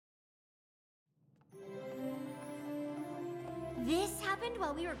This happened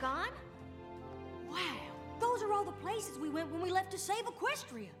while we were gone? Wow, those are all the places we went when we left to save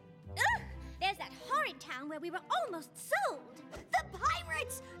Equestria. Ugh! There's that horrid town where we were almost sold. The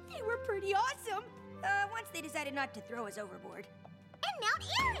pirates! They were pretty awesome. Once they decided not to throw us overboard. And Mount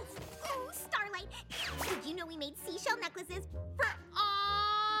Eris! Ooh, Starlight! Did you know we made seashell necklaces for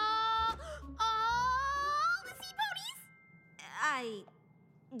all the sea ponies?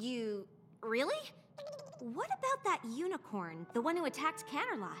 You really? What about that unicorn, the one who attacked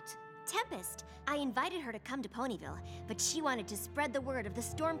Canterlot? Tempest. I invited her to come to Ponyville, but she wanted to spread the word of the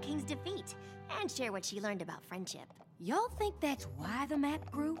Storm King's defeat and share what she learned about friendship. Y'all think that's why the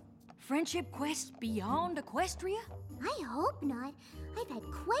map grew? Friendship quests beyond Equestria? I hope not. I've had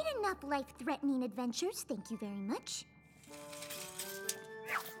quite enough life-threatening adventures, thank you very much.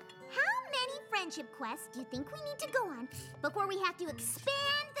 How many friendship quests do you think we need to go on before we have to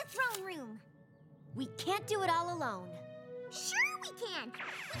expand the throne room? We can't do it all alone. Sure we can!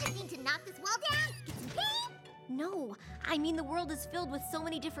 We just need to knock this wall down, get some paint. No, I mean the world is filled with so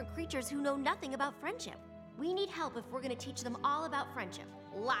many different creatures who know nothing about friendship. We need help if we're gonna teach them all about friendship.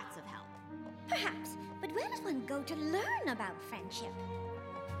 Lots of help. Perhaps, but where does one go to learn about friendship?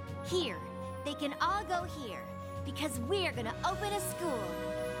 Here. They can all go here, because we're gonna open a school.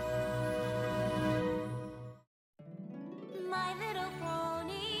 My little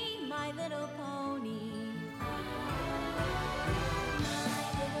pony, my little pony. My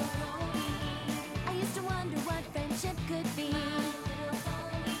little pony. I used to wonder what friendship could be.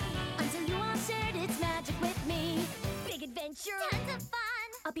 Until you all shared its magic with me. Big adventure. Tons of fun!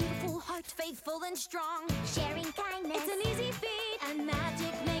 A beautiful heart, faithful and strong. Sharing kindness. It's an easy feat, and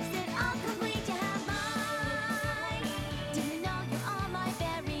magic makes it all complete. You have mine. Do you know you're all my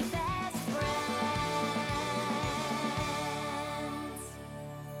very best friends?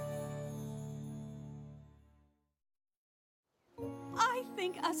 I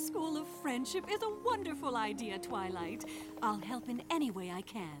think a school of friendship is a wonderful idea, Twilight. I'll help in any way I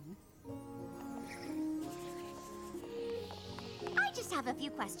can. I just have a few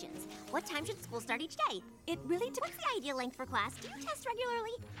questions. What time should school start each day? It really depends. What's the ideal length for class? Do you test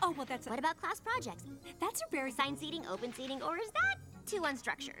regularly? Oh, well, that's What about class projects? that's a very... Assigned seating, open seating, or is that too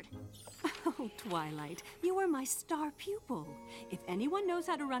unstructured? Oh, Twilight, you are my star pupil. If anyone knows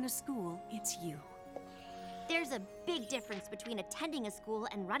how to run a school, it's you. There's a big difference between attending a school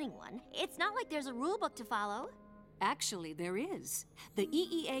and running one. It's not like there's a rule book to follow. Actually, there is. The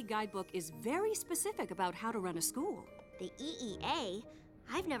EEA guidebook is very specific about how to run a school. The EEA?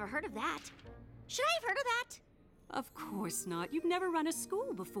 I've never heard of that. Should I have heard of that? Of course not. You've never run a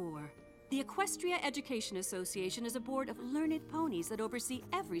school before. The Equestria Education Association is a board of learned ponies that oversee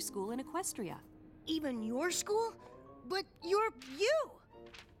every school in Equestria. Even your school? But you're you!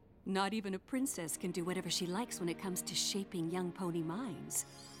 Not even a princess can do whatever she likes when it comes to shaping young pony minds.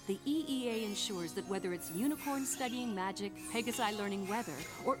 The EEA ensures that whether it's unicorns studying magic, Pegasi learning weather,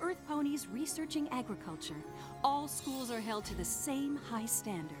 or Earth ponies researching agriculture, all schools are held to the same high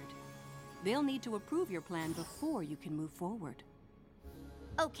standard. They'll need to approve your plan before you can move forward.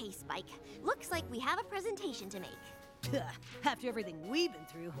 Okay, Spike. Looks like we have a presentation to make. After everything we've been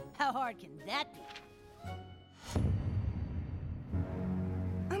through, how hard can that be?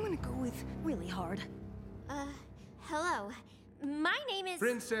 I'm gonna go with really hard. Hello. My name is...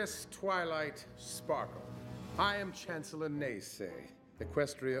 Princess Twilight Sparkle. I am Chancellor Naysay.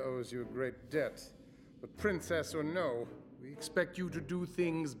 Equestria owes you a great debt. But princess or no, we expect you to do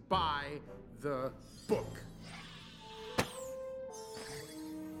things by the book.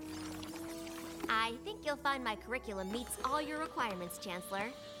 I think you'll find my curriculum meets all your requirements,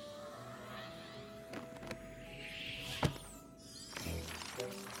 Chancellor.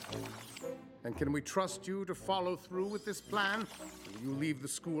 And can we trust you to follow through with this plan? Or will you leave the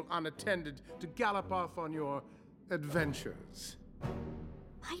school unattended to gallop off on your adventures?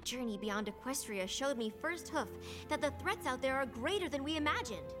 My journey beyond Equestria showed me first hoof that the threats out there are greater than we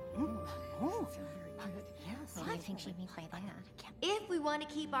imagined. What do you think she means by that? If we want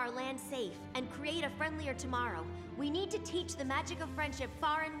to keep our land safe and create a friendlier tomorrow, we need to teach the magic of friendship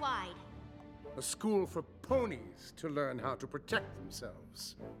far and wide. A school for ponies to learn how to protect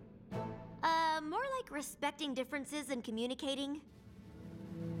themselves. More like respecting differences and communicating.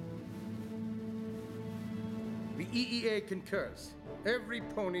 The EEA concurs. Every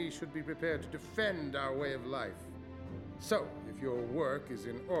pony should be prepared to defend our way of life. So, if your work is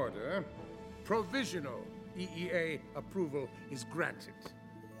in order, provisional EEA approval is granted.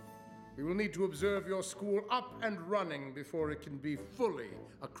 We will need to observe your school up and running before it can be fully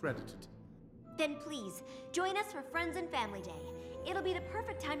accredited. Then please, join us for Friends and Family Day. It'll be the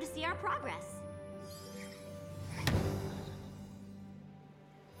perfect time to see our progress.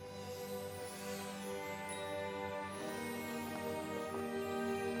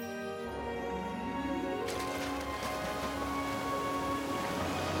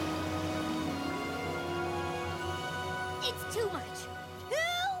 too much.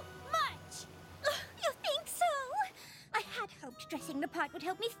 Too much! Ugh, you think so? I had hoped dressing the part would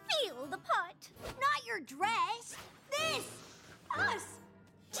help me feel the part. Not your dress. This! Us!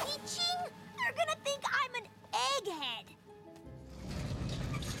 Teaching? They're gonna think I'm an egghead.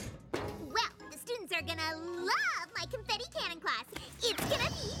 Well, the students are gonna love my confetti cannon class. It's gonna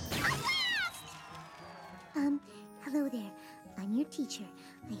be a blast! Hello there. I'm your teacher.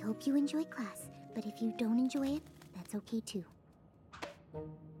 I hope you enjoy class, but if you don't enjoy it, that's okay too.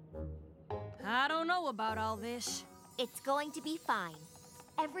 I don't know about all this. It's going to be fine.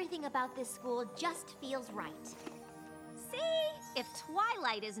 Everything about this school just feels right. See? If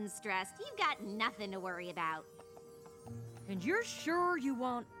Twilight isn't stressed, you've got nothing to worry about. And you're sure you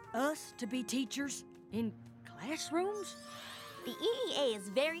want us to be teachers in classrooms? The EEA is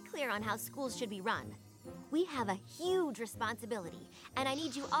very clear on how schools should be run. We have a huge responsibility, and I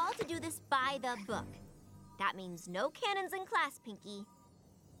need you all to do this by the book. That means no cannons in class, Pinky.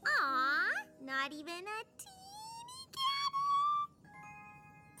 Aww, not even a teeny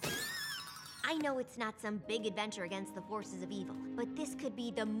cannon. I know it's not some big adventure against the forces of evil, but this could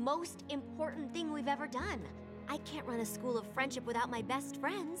be the most important thing we've ever done. I can't run a school of friendship without my best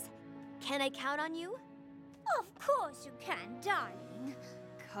friends. Can I count on you? Of course you can, darling.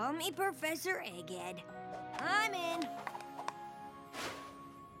 Call me Professor Egghead. I'm in.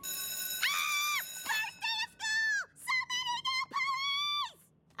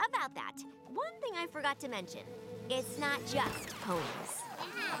 About that, one thing I forgot to mention. It's not just ponies.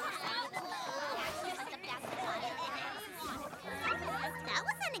 That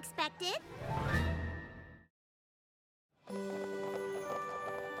was unexpected.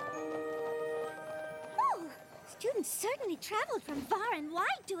 Oh, students certainly traveled from far and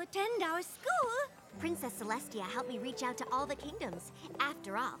wide to attend our school. Princess Celestia helped me reach out to all the kingdoms.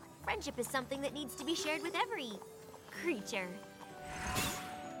 After all, friendship is something that needs to be shared with every creature.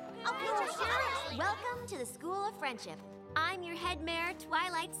 Welcome to the School of Friendship. I'm your head mare,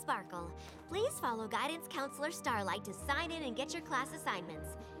 Twilight Sparkle. Please follow Guidance Counselor Starlight to sign in and get your class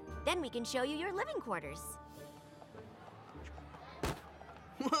assignments. Then we can show you your living quarters.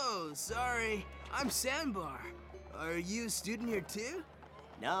 Whoa, sorry. I'm Sandbar. Are you a student here too?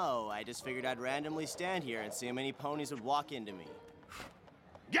 No, I just figured I'd randomly stand here and see how many ponies would walk into me.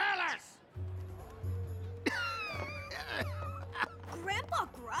 Gallus! Grandpa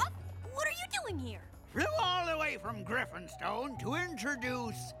Gruff? What are you doing here? Flew all the way from Griffinstone to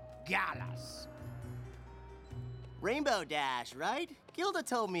introduce Gallus. Rainbow Dash, right? Gilda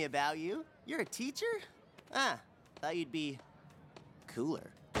told me about you. You're a teacher? Ah, thought you'd be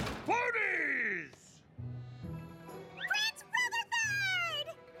cooler. Ponies! Prince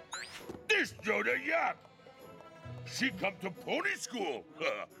Rutherford! This Yoda Yap! She come to pony school.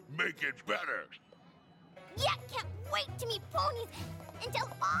 Make it better. Yak can't wait to meet ponies and tell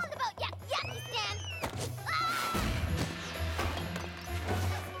all about Yak Yakistan. Ah!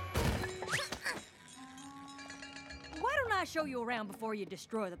 Why don't I show you around before you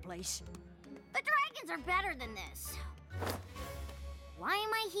destroy the place? The dragons are better than this. Why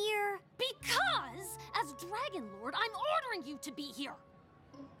am I here? Because, as Dragon Lord, I'm ordering you to be here.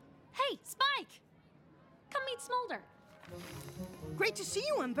 Hey, Spike! Come meet Smolder. Great to see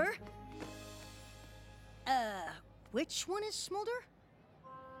you, Ember. Which one is Smolder?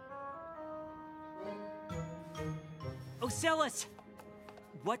 Ocellus!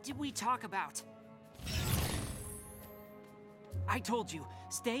 What did we talk about? I told you,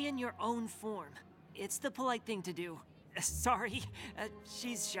 stay in your own form. It's the polite thing to do. Sorry,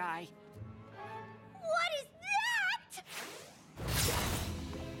 she's shy. What is that?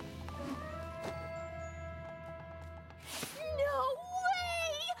 No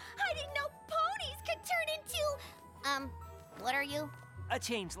way! I didn't know ponies could turn into... what are you? A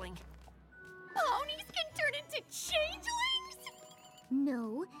changeling. Ponies can turn into changelings?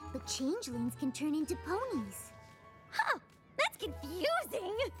 No, but changelings can turn into ponies. Huh, that's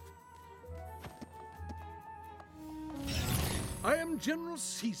confusing. I am General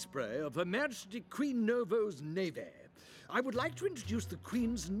Seaspray of Her Majesty Queen Novo's Navy. I would like to introduce the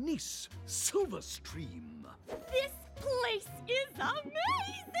Queen's niece, Silverstream. This place is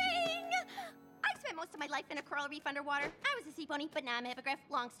amazing! I've spent most of my life in a coral reef underwater. I was a sea pony, but now I'm a hippogriff.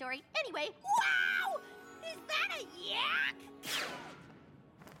 Long story. Anyway, wow! Is that a yak?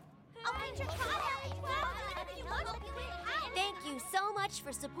 Thank you so much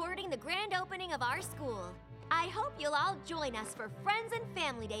for supporting the grand opening of our school. I hope you'll all join us for Friends and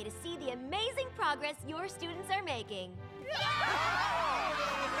Family Day to see the amazing progress your students are making.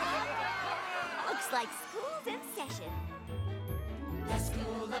 Looks like school's in session. The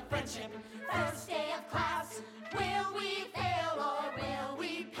School of Friendship, first day of class. Will we fail?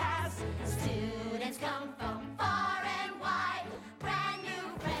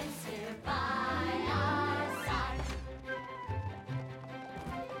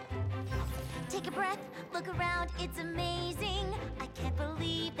 Take a breath, look around, it's amazing. I can't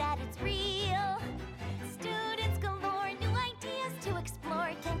believe that it's real. Students galore, new ideas to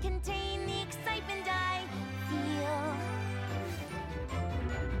explore. Can't contain the excitement I feel.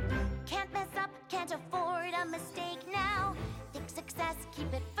 Can't mess up, can't afford a mistake now. Think success,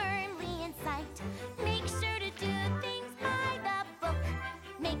 keep it firmly in sight. Make sure to do things by the book.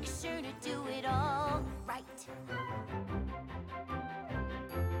 Make sure to do it all right.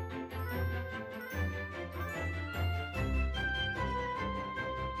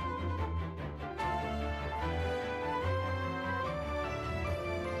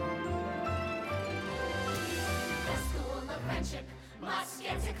 Must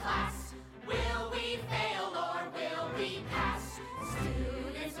get to class. Will we fail or will we pass?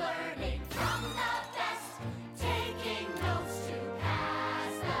 Students learning from the best, taking notes to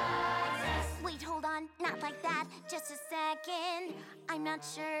pass the test. Wait, hold on, not like that, just a second. I'm not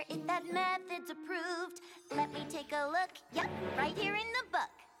sure if that method's approved. Let me take a look. Yep, right here in the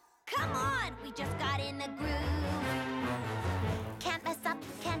book. Come on, we just got in the groove. Can't mess up,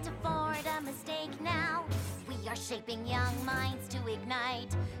 can't afford a mistake now. We are shaping young minds to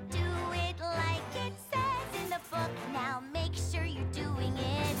ignite. Do it like it says in the book. Now make sure you're doing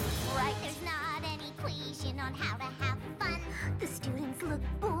it right. There's not an equation on how to have fun. The students look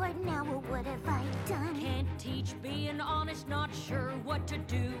bored now. Well, what have I done? Can't teach, being honest, not sure what to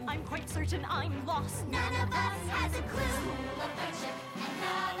do. I'm quite certain I'm lost. None of us has a clue. School of friendship,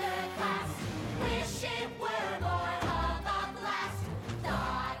 another class. Wish it were more of a blast.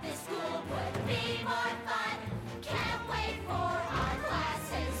 Thought this school would be more fun. Can't wait for our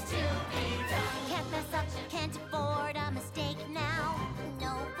classes to be done. Can't mess up, can't afford a mistake now.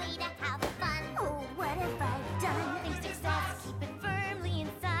 No way to have fun. Oh, what have I done? Think success, keep it firmly in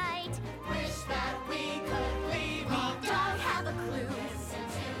sight. Wish that we could leave. We don't have a clue. Listen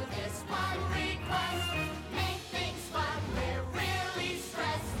to this one request. Make things fun. We're really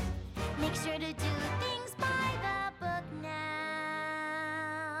stressed. Make sure to do things by the book now.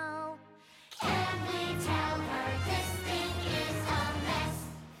 Can we tell her this thing is a mess?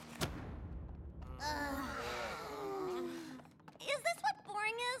 Is this what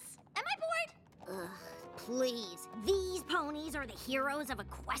boring is? Am I bored? Please, these ponies are the heroes of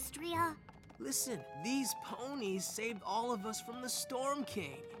Equestria? Listen, these ponies saved all of us from the Storm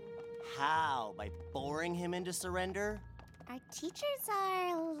King. How? By boring him into surrender? Our teachers are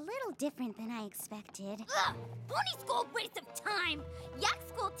a little different than I expected. Ugh! Pony school waste of time! Yak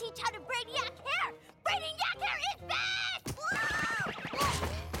school teach how to braid yak hair! Braiding yak hair is best!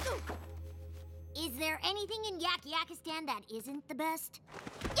 Is there anything in Yakistan that isn't the best?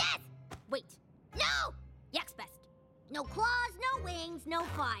 Yes! Wait. No! Yak's best. No claws, no wings, no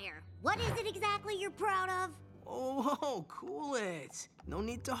fire. What is it exactly you're proud of? Oh, cool it. No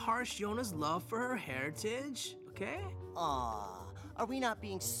need to harsh Yona's love for her heritage, okay? Aw, are we not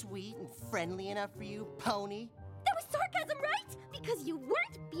being sweet and friendly enough for you, pony? That was sarcasm, right? Because you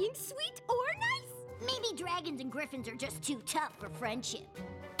weren't being sweet or nice. Maybe dragons and griffins are just too tough for friendship.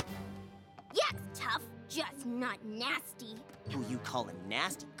 Yak's tough, just not nasty. Who you call a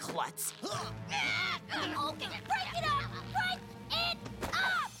nasty klutz? Okay, break it up! Break it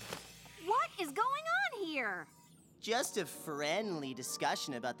up! What is going on here? Just a friendly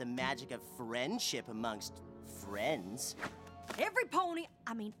discussion about the magic of friendship amongst friends. Everyone,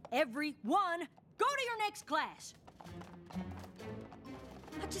 go to your next class.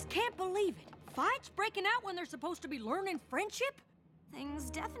 I just can't believe it. Fights breaking out when they're supposed to be learning friendship? Things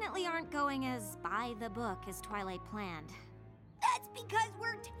definitely aren't going as by the book as Twilight planned. That's because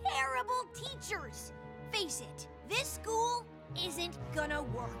we're terrible teachers. Face it, this school isn't gonna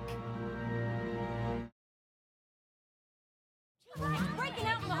work. Breaking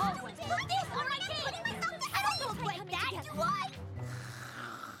out in the hallway. Put this on my team! I don't look like that, do I?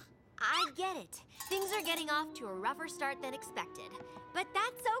 I get it. Things are getting off to a rougher start than expected. But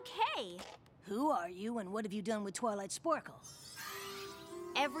that's okay. Who are you and what have you done with Twilight Sparkle?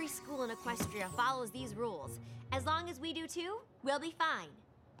 Every school in Equestria follows these rules. As long as we do too, we'll be fine.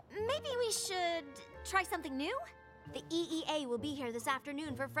 Maybe we should try something new? The EEA will be here this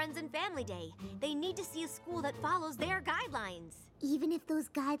afternoon for Friends and Family Day. They need to see a school that follows their guidelines. Even if those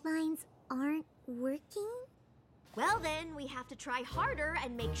guidelines aren't working? Well then, we have to try harder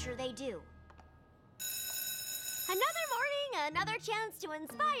and make sure they do. Another morning, another chance to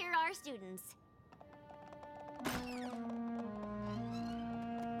inspire our students.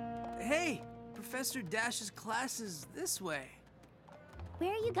 Hey, Professor Dash's class is this way.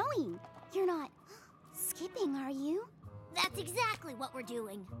 Where are you going? You're not skipping, are you? That's exactly what we're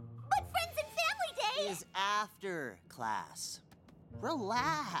doing. But Friends and Family Day! Is after class.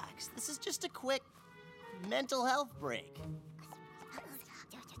 Relax. This is just a quick mental health break.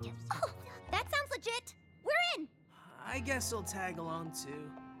 Oh, that sounds legit. We're in. I guess I'll tag along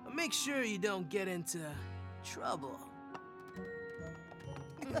too. But make sure you don't get into trouble.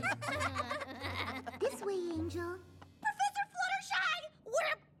 This way, Angel. Professor Fluttershy,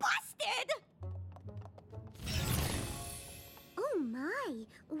 we're busted! Oh my,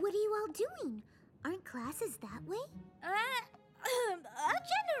 what are you all doing? Aren't classes that way? A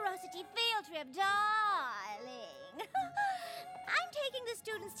generosity field trip, darling. I'm taking the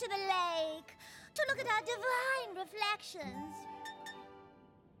students to the lake to look at our divine reflections.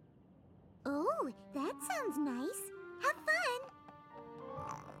 Oh, that sounds nice. Have fun.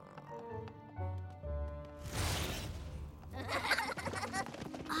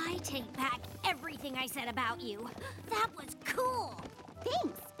 I take back everything I said about you. That was cool.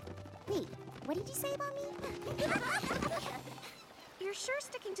 Thanks. Wait, what did you say about me? You're sure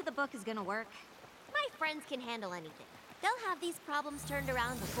sticking to the book is gonna work? My friends can handle anything. They'll have these problems turned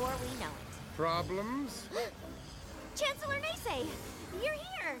around before we know it. Problems? Chancellor Naysay, you're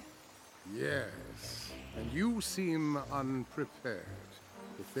here. Yes. And you seem unprepared.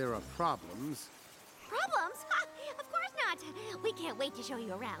 If there are problems... Problems? Ha, of course not. We can't wait to show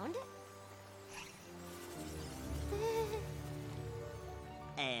you around.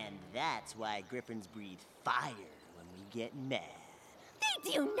 And that's why griffins breathe fire when we get mad.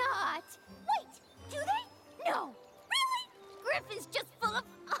 They do not. Wait, do they? No. Really? Griffin's just full of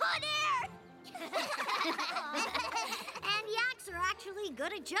hot air. And yaks are actually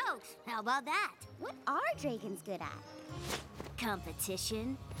good at jokes. How about that? What are dragons good at?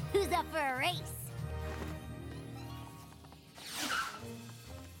 Competition? Who's up for a race?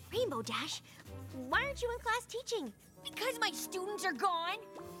 Rainbow Dash, why aren't you in class teaching? Because my students are gone.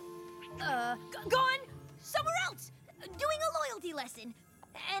 Gone somewhere else, doing a loyalty lesson.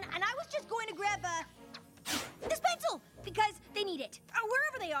 And I was just going to grab this pencil because they need it,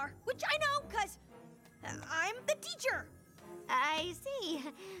 wherever they are, which I know because I'm the teacher. I see.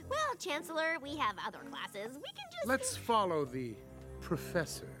 Well, Chancellor, we have other classes. We can just... Let's follow the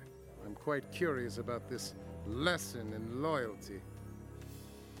professor. I'm quite curious about this lesson in loyalty.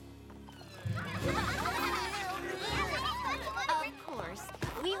 Of course,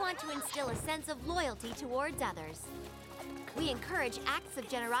 we want to instill a sense of loyalty towards others. We encourage acts of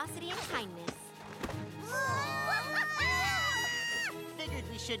generosity and kindness. Figured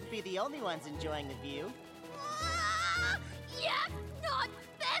we shouldn't be the only ones enjoying the view. Yes, not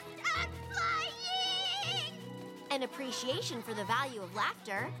best at flying! An appreciation for the value of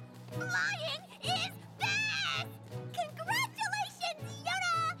laughter. Flying is best! Congratulations,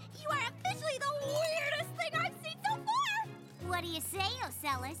 Yoda! You are officially the weirdest thing I've seen so far! What do you say,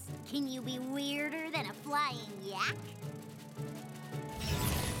 Ocellus? Can you be weirder than a flying yak?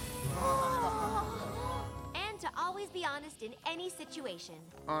 And to always be honest in any situation.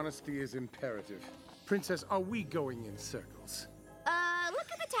 Honesty is imperative. Princess, are we going in circles? Look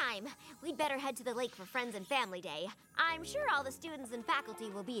at the time. We'd better head to the lake for Friends and Family Day. I'm sure all the students and faculty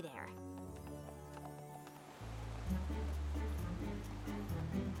will be there.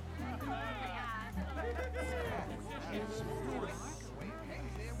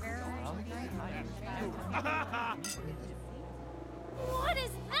 What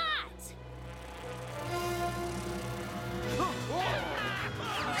is that?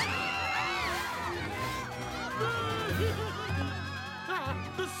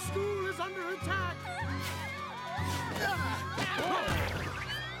 The school is under attack!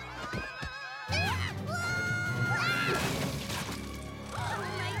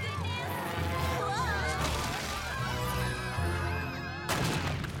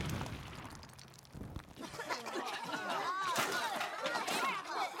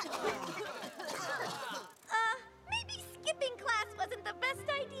 Maybe skipping class wasn't the best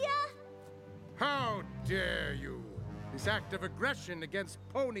idea. How dare you! This act of aggression against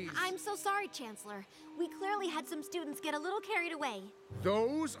ponies... I'm so sorry, Chancellor. We clearly had some students get a little carried away.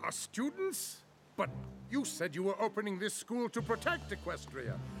 Those are students? But you said you were opening this school to protect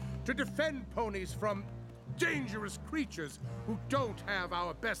Equestria, to defend ponies from dangerous creatures who don't have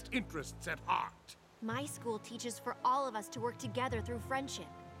our best interests at heart. My school teaches for all of us to work together through friendship.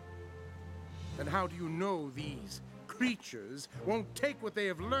 And how do you know these creatures won't take what they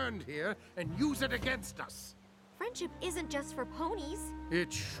have learned here and use it against us? Friendship isn't just for ponies.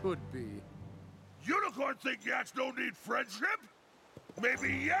 It should be. Unicorns think yaks don't need friendship?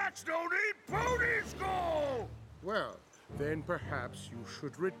 Maybe yaks don't need pony school! Well, then perhaps you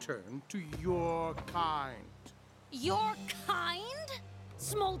should return to your kind. Your kind?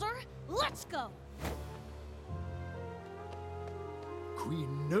 Smolder, let's go.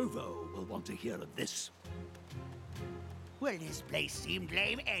 Queen Novo will want to hear of this. Well, this place seemed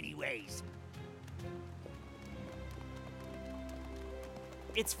lame anyways.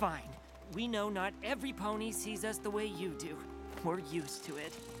 It's fine. We know not every pony sees us the way you do. We're used to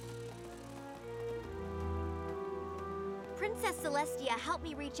it. Princess Celestia helped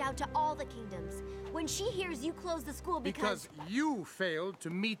me reach out to all the kingdoms. When she hears you close the school Because you failed to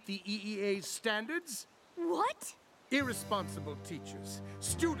meet the EEA's standards? What? Irresponsible teachers,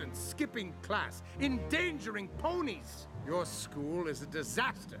 students skipping class, endangering ponies. Your school is a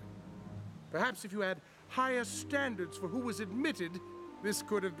disaster. Perhaps if you had higher standards for who was admitted, this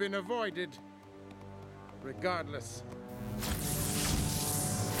could have been avoided. Regardless.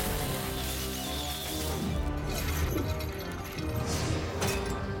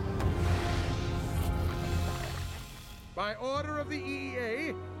 By order of the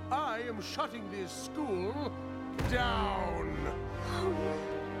EEA, I am shutting this school down. Oh,